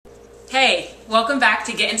Hey, welcome back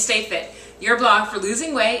to Get and Stay Fit, your blog for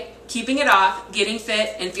losing weight, keeping it off, getting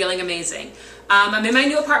fit, and feeling amazing. I'm in my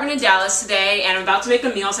new apartment in Dallas today, and I'm about to make a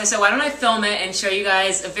meal, so I said, why don't I film it and show you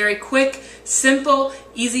guys a very quick, simple,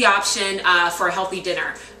 easy option for a healthy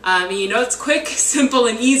dinner. You know it's quick, simple,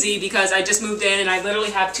 and easy because I just moved in and I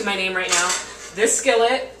literally have to my name right now this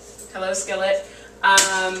skillet, hello skillet,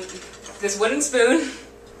 this wooden spoon,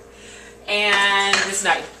 and this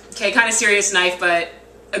knife. Okay, kind of serious knife, but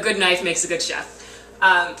a good knife makes a good chef.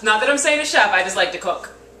 Not that I'm saying a chef, I just like to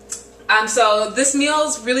cook. So this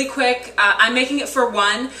meal's really quick. I'm making it for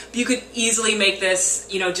one, but you could easily make this,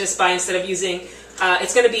 you know, just by instead of using,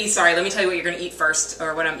 it's going to be, sorry, let me tell you what you're going to eat first,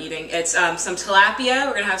 or what I'm eating. It's some tilapia.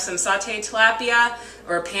 We're going to have some sauteed tilapia,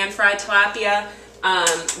 or pan-fried tilapia,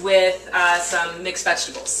 with some mixed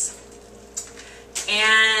vegetables.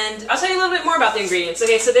 And I'll tell you a little bit more about the ingredients.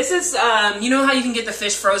 Okay, so this is, you know how you can get the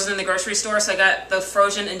fish frozen in the grocery store? So I got the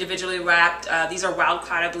frozen individually wrapped. These are wild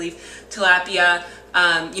caught, I believe, tilapia.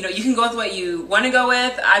 You know, you can go with what you want to go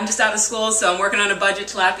with. I'm just out of school, so I'm working on a budget.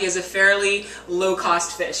 Tilapia is a fairly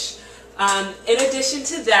low-cost fish. In addition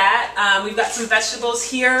to that, we've got some vegetables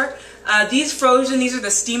here. These frozen, these are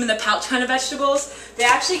the steam in the pouch kind of vegetables. They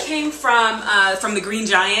actually came from the Green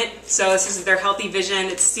Giant, so this is their Healthy Vision.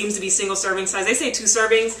 It seems to be single serving size. They say 2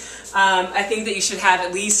 servings. I think that you should have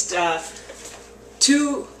at least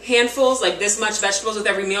 2 handfuls, like this much vegetables with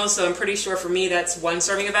every meal, so I'm pretty sure for me that's 1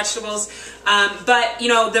 serving of vegetables. But, you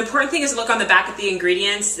know, the important thing is to look on the back of the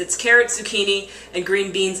ingredients. It's carrot, zucchini, and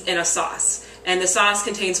green beans in a sauce. And the sauce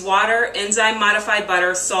contains water, enzyme-modified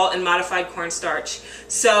butter, salt, and modified cornstarch.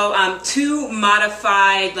 So 2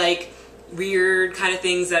 modified, like, weird kind of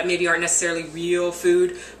things that maybe aren't necessarily real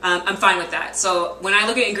food, I'm fine with that. So when I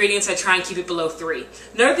look at ingredients, I try and keep it below 3.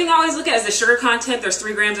 Another thing I always look at is the sugar content. There's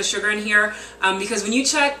 3 grams of sugar in here, because when you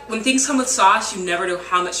check, when things come with sauce, you never know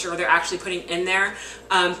how much sugar they're actually putting in there.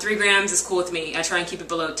 3 grams is cool with me. I try and keep it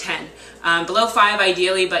below 10. Below 5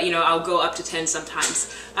 ideally, but you know, I'll go up to 10 sometimes.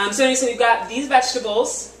 So anyway, so we've got these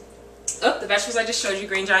vegetables. Oh, the vegetables I just showed you,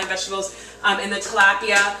 Green Giant vegetables, and the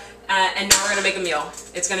tilapia, and now we're gonna make a meal.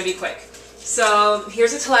 It's gonna be quick. So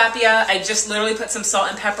here's a tilapia. I just literally put some salt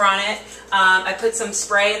and pepper on it. I put some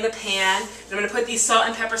spray in the pan. And I'm going to put these salt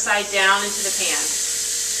and pepper side down into the pan.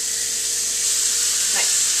 Nice.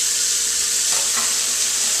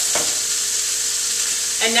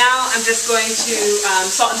 And now I'm just going to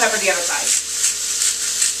salt and pepper the other side.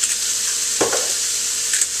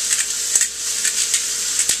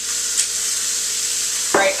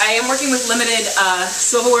 Alright, I am working with limited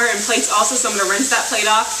silverware and plates also, so I'm going to rinse that plate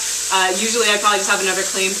off. Usually I probably just have another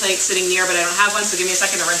clean plate sitting near, but I don't have one, so give me a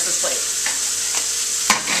second to rinse this plate.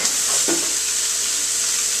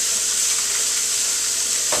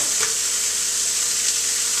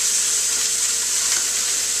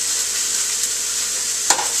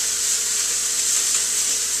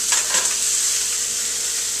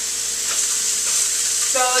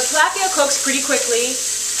 So tilapia cooks pretty quickly.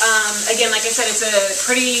 Again, like I said, it's a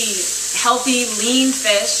pretty healthy, lean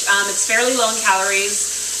fish. It's fairly low in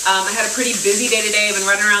calories. I had a pretty busy day today. I've been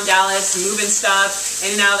running around Dallas, moving stuff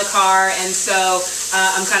in and out of the car, and so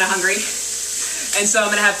I'm kind of hungry. And so I'm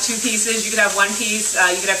going to have 2 pieces. You could have 1 piece.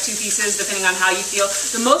 You could have 2 pieces, depending on how you feel.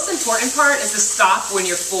 The most important part is to stop when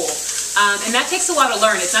you're full. And that takes a while to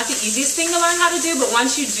learn. It's not the easiest thing to learn how to do, but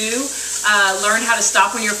once you do learn how to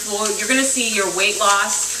stop when you're full, you're going to see your weight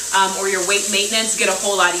loss or your weight maintenance get a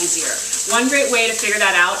whole lot easier. One great way to figure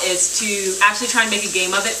that out is to actually try and make a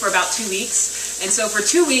game of it for about 2 weeks. And so for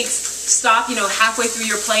 2 weeks, stop, you know, halfway through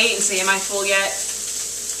your plate and say, am I full yet?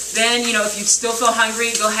 Then, you know, if you still feel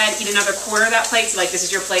hungry, go ahead, eat another quarter of that plate. So like, this is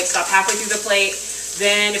your plate, stop halfway through the plate.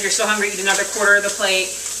 Then if you're still hungry, eat another quarter of the plate.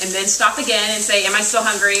 And then stop again and say, am I still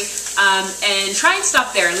hungry? And try and stop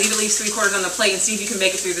there and leave at least 3/4 on the plate and see if you can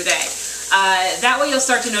make it through the day. That way you'll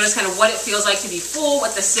start to notice kind of what it feels like to be full,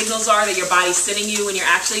 what the signals are that your body's sending you when you're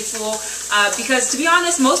actually full. Because to be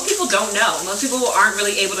honest, most people don't know. Most people aren't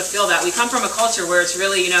really able to feel that. We come from a culture where it's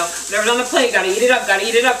really, you know, whatever's on the plate, gotta eat it up, gotta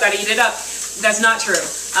eat it up, gotta eat it up. That's not true.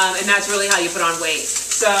 And that's really how you put on weight.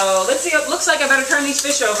 So let's see, it looks like I better turn these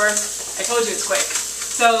fish over. I told you it's quick.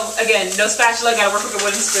 So again, no spatula, gotta work with a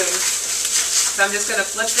wooden spoon. So I'm just gonna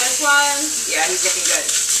flip this one. Yeah, he's looking good.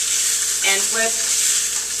 And flip.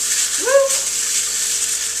 Woo.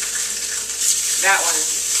 That one.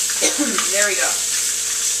 There we go.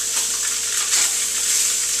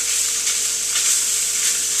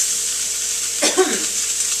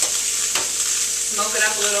 Smoke it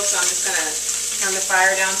up a little, so I'm just gonna turn the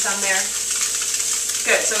fire down some there.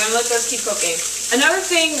 Good, so we're gonna let those keep cooking. Another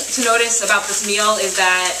thing to notice about this meal is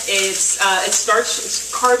that it's starchy,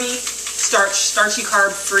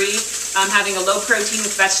 carb free. I'm having a low protein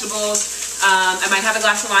with vegetables. I might have a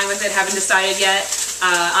glass of wine with it, haven't decided yet.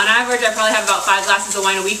 On average, I probably have about 5 glasses of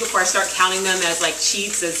wine a week before I start counting them as like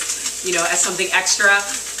cheats, as you know, as something extra.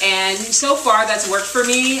 And so far, that's worked for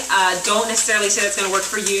me. Don't necessarily say that's going to work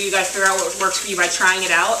for you. You got to figure out what works for you by trying it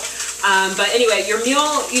out. But anyway, your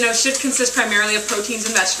meal, you know, should consist primarily of proteins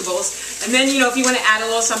and vegetables. And then, you know, if you want to add a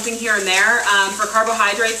little something here and there for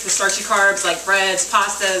carbohydrates, the starchy carbs like breads,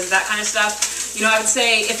 pastas, that kind of stuff, you know, I would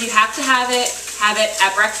say if you have to have it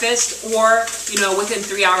at breakfast or, you know, within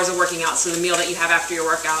 3 hours of working out, so the meal that you have after your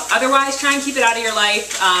workout. Otherwise, try and keep it out of your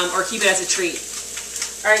life or keep it as a treat.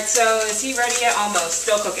 All right, so is he ready yet? Almost.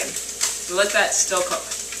 Still cooking. So let that still cook.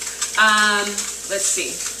 Let's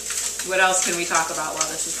see. What else can we talk about while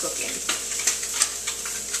this is cooking?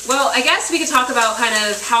 Well, I guess we could talk about kind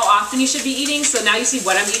of how often you should be eating. So now you see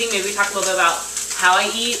what I'm eating. Maybe we talk a little bit about how I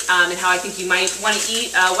eat and how I think you might want to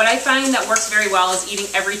eat. What I find that works very well is eating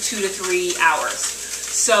every 2 to 3 hours.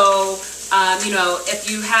 So, you know, if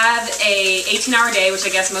you have a 18-hour day, which I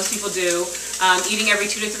guess most people do, eating every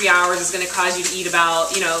 2 to 3 hours is going to cause you to eat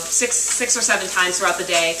about, you know, six or seven times throughout the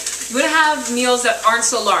day. You want to have meals that aren't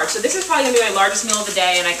so large. So this is probably going to be my largest meal of the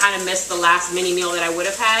day, and I kind of missed the last mini meal that I would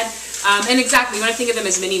have had. And exactly, you want to think of them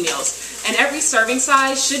as mini meals. And every serving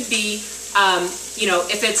size should be, you know,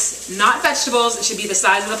 if it's not vegetables, it should be the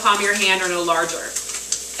size of the palm of your hand or no larger.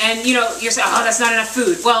 And, you know, you're saying, oh, that's not enough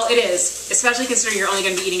food. Well, it is, especially considering you're only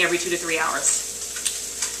going to be eating every 2 to 3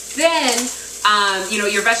 hours. Then, you know,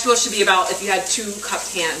 your vegetables should be about, if you had 2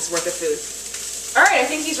 cupped hands worth of food. All right, I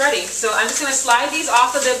think he's ready. So I'm just going to slide these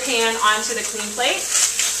off of the pan onto the clean plate.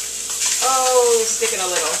 Oh, sticking a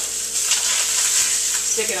little.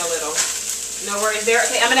 Sticking a little. No worries there.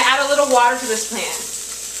 Okay, I'm going to add a little water to this pan.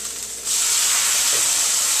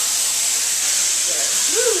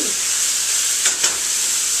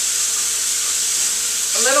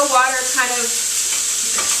 A little water is kind of,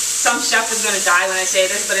 some chef is going to die when I say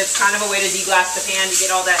this, but it's kind of a way to deglass the pan to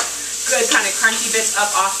get all that good kind of crunchy bits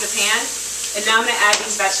up off the pan. And now I'm going to add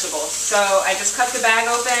these vegetables. So I just cut the bag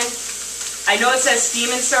open. I know it says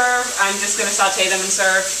steam and serve. I'm just going to saute them and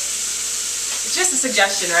serve. It's just a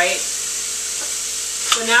suggestion, right?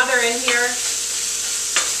 So now they're in here.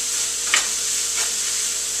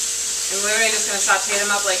 I'm literally just going to saute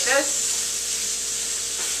them up like this.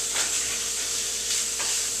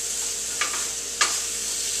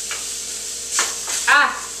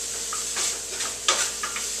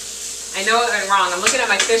 I know it went wrong. I'm looking at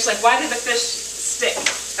my fish like, why did the fish stick?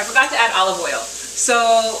 I forgot to add olive oil. So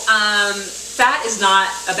fat is not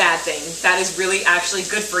a bad thing. Fat is really actually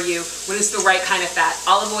good for you when it's the right kind of fat.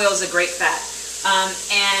 Olive oil is a great fat.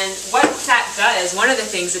 And what fat does, one of the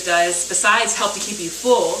things it does, besides help to keep you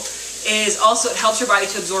full, is also it helps your body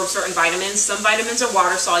to absorb certain vitamins. Some vitamins are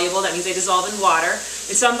water soluble, that means they dissolve in water.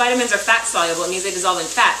 And some vitamins are fat soluble, it means they dissolve in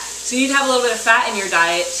fat. So you need to have a little bit of fat in your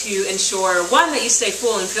diet to ensure, 1, that you stay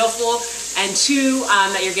full and feel full, and 2,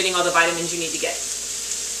 that you're getting all the vitamins you need to get.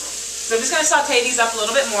 So I'm just going to saute these up a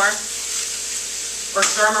little bit more, or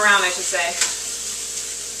stir them around, I should say.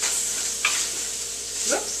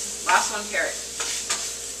 Whoops, last one, carrot.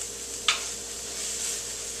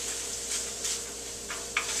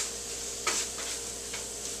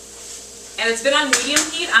 And it's been on medium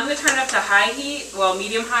heat. I'm going to turn it up to high heat, well,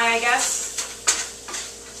 medium-high, I guess.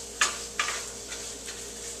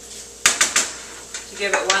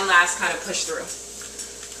 Give it one last kind of push through.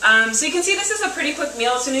 So you can see this is a pretty quick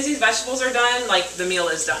meal. As soon as these vegetables are done, like, the meal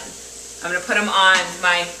is done. I'm going to put them on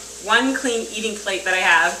my one clean eating plate that I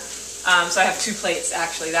have. So I have 2 plates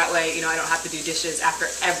actually. That way, you know, I don't have to do dishes after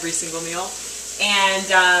every single meal. And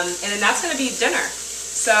then that's going to be dinner.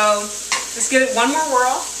 So let's give it one more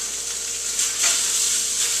whirl.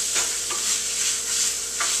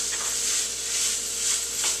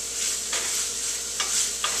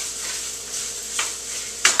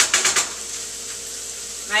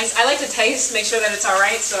 Nice. I like to taste, make sure that it's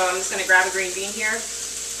alright, so I'm just going to grab a green bean here.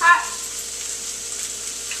 Hot.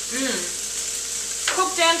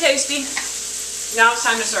 Cooked and tasty. Now it's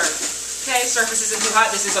time to serve. Okay, surface isn't too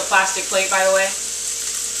hot. This is a plastic plate, by the way.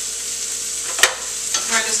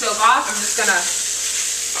 Turn the stove off. I'm just going to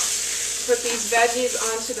put these veggies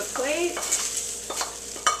onto the plate.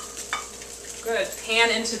 Good.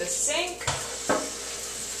 Pan into the sink.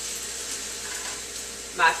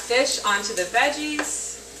 My fish onto the veggies.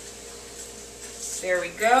 There we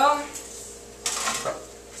go.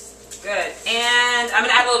 Good. And I'm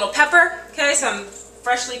going to add a little pepper. Okay, some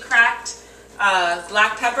freshly cracked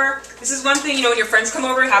black pepper. This is one thing, you know, when your friends come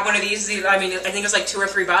over, have one of these. I mean, I think it's like $2 or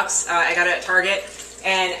 $3. I got it at Target.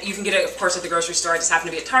 And you can get it, of course, at the grocery store. I just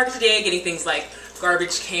happened to be at Target today, getting things like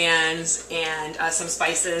garbage cans and some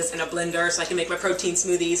spices and a blender so I can make my protein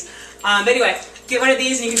smoothies. But anyway, get one of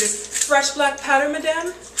these and you can just fresh black powder,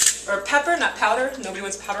 madame, or pepper, not powder. Nobody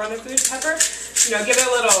wants powder on their food. Pepper. You know, give it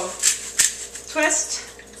a little twist,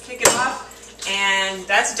 kick it off, and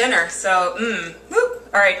that's dinner. So, woo.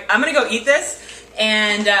 All right, I'm gonna go eat this,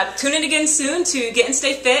 and tune in again soon to Get and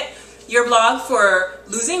Stay Fit, your blog for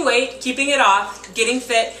losing weight, keeping it off, getting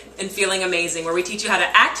fit, and feeling amazing, where we teach you how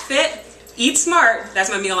to act fit, eat smart, that's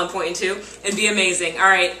my meal I'm pointing to, and be amazing. All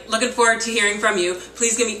right, looking forward to hearing from you.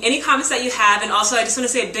 Please give me any comments that you have, and also I just want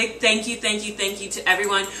to say a big thank you to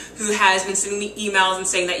everyone who has been sending me emails and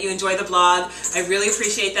saying that you enjoy the blog. I really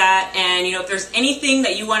appreciate that, and you know, if there's anything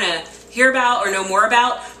that you want to hear about or know more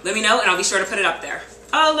about, let me know, and I'll be sure to put it up there.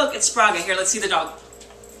 Oh, look, it's Spraga. Here, let's see the dog.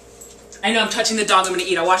 I know I'm touching the dog I'm going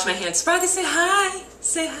to eat. I'll wash my hands. Spraga, say hi.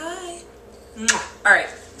 Say hi. Mwah. All right.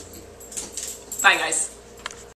 Bye, guys.